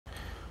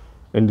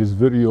In this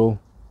video,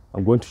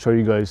 I'm going to show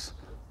you guys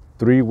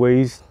 3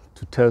 ways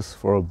to test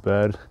for a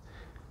bad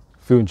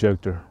fuel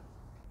injector.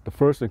 The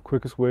first and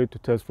quickest way to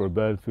test for a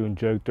bad fuel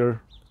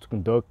injector is to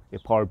conduct a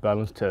power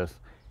balance test.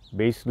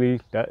 Basically,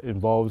 that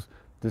involves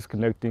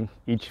disconnecting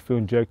each fuel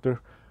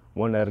injector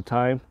one at a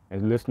time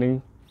and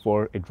listening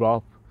for a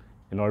drop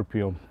in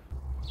RPM.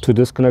 To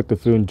disconnect the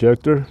fuel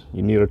injector,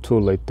 you need a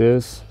tool like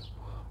this,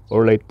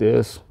 or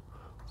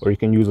you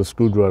can use a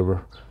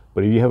screwdriver.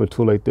 But if you have a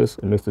tool like this,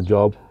 it makes the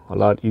job a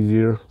lot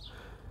easier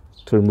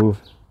to remove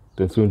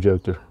the fuel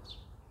injector.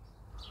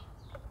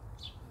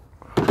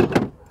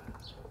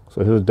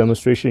 So here's a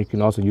demonstration. You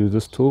can also use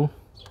this tool.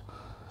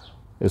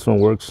 This one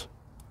works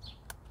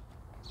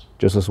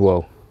just as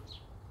well.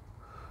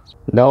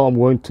 Now I'm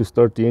going to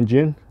start the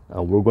engine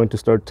and we're going to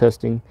start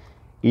testing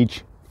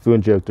each fuel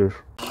injector.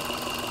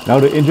 Now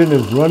the engine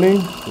is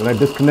running. When I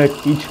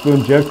disconnect each fuel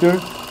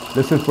injector,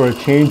 listen for a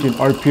change in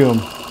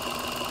RPM.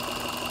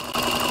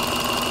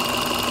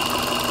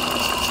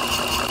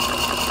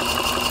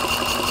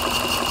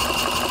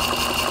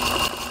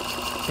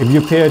 If you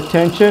pay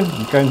attention,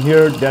 you can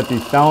hear that the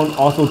sound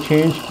also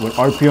changes when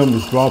RPM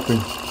is dropping.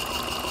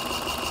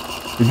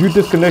 If you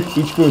disconnect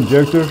each fuel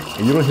injector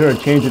and you don't hear a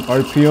change in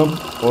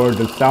RPM or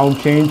the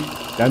sound change,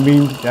 that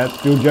means that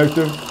fuel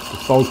injector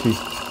is faulty.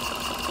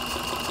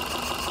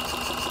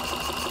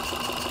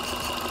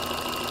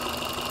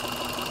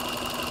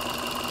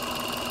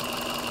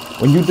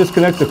 When you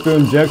disconnect the fuel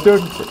injector,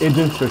 the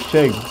engine should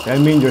shake. That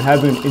means you're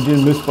having an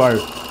engine misfire.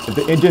 If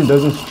the engine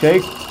doesn't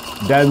shake,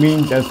 that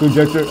means that fuel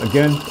injector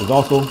again is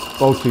also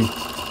faulty.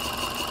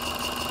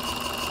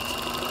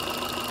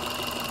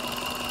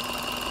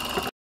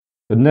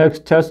 The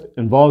next test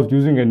involves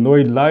using a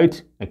noid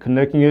light and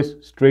connecting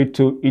it straight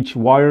to each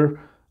wire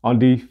on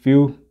the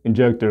fuel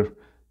injector.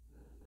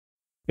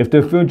 If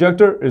the fuel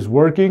injector is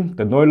working,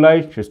 the noid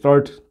light should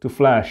start to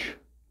flash.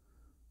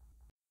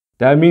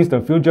 That means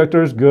the fuel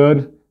injector is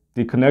good,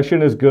 the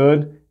connection is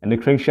good, and the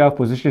crankshaft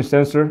position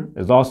sensor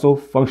is also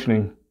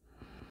functioning.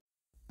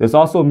 This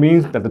also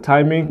means that the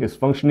timing is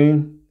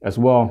functioning as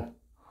well.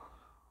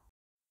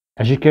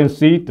 As you can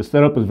see, the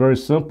setup is very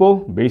simple.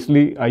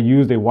 Basically, I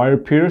used a wire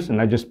pierce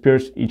and I just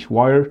pierced each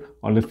wire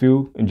on the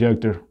fuel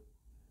injector.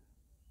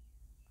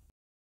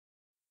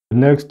 The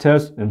next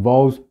test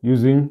involves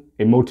using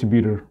a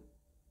multimeter.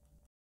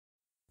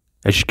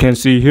 As you can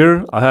see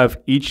here, I have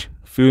each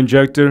fuel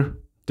injector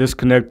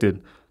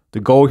disconnected. The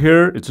goal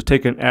here is to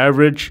take an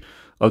average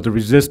of the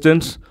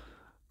resistance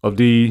of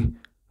the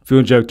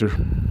fuel injector.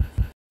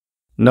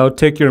 Now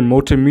take your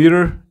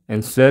multimeter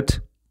and set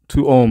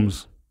 2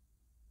 ohms.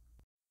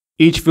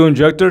 Each fuel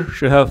injector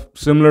should have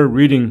similar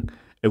reading.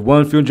 If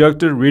one fuel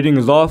injector reading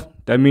is off,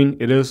 that means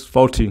it is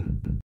faulty.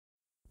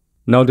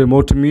 Now the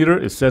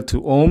multimeter is set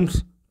to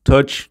ohms.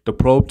 Touch the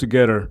probe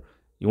together.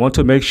 You want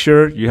to make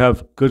sure you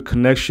have good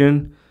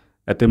connection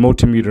at the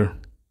multimeter.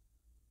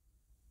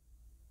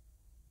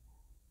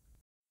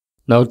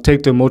 Now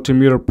take the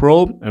multimeter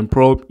probe and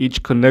probe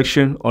each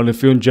connection on the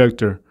fuel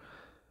injector.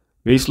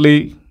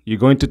 Basically, you're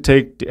going to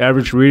take the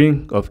average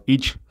reading of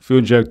each fuel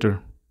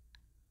injector.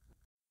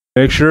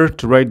 Make sure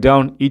to write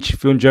down each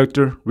fuel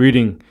injector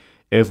reading.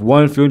 If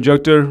one fuel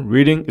injector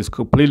reading is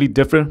completely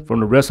different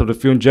from the rest of the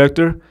fuel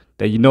injector,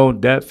 then you know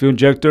that fuel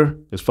injector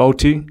is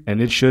faulty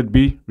and it should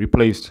be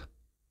replaced.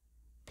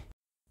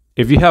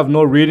 If you have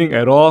no reading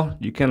at all,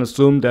 you can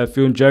assume that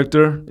fuel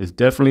injector is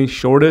definitely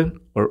shorted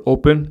or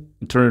open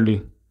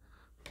internally.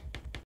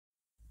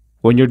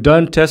 When you're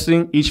done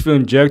testing each fuel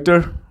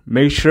injector,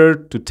 make sure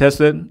to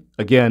test it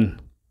again.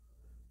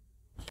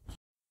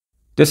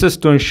 This is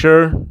to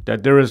ensure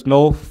that there is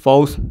no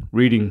false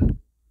reading.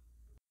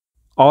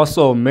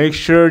 Also, make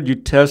sure you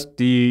test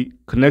the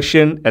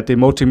connection at the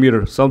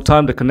multimeter.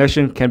 Sometimes the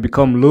connection can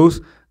become loose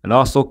and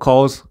also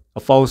cause a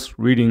false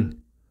reading.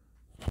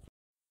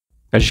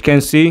 As you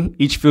can see,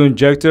 each fuel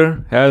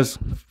injector has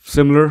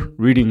similar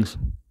readings.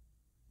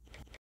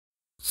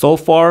 So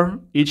far,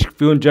 each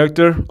fuel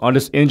injector on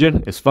this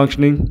engine is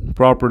functioning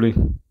properly.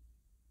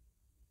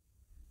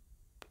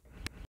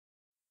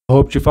 I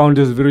hope you found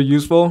this video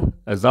useful.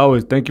 As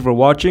always, thank you for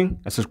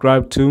watching and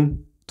subscribe to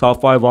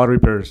Top 5 Auto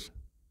Repairs.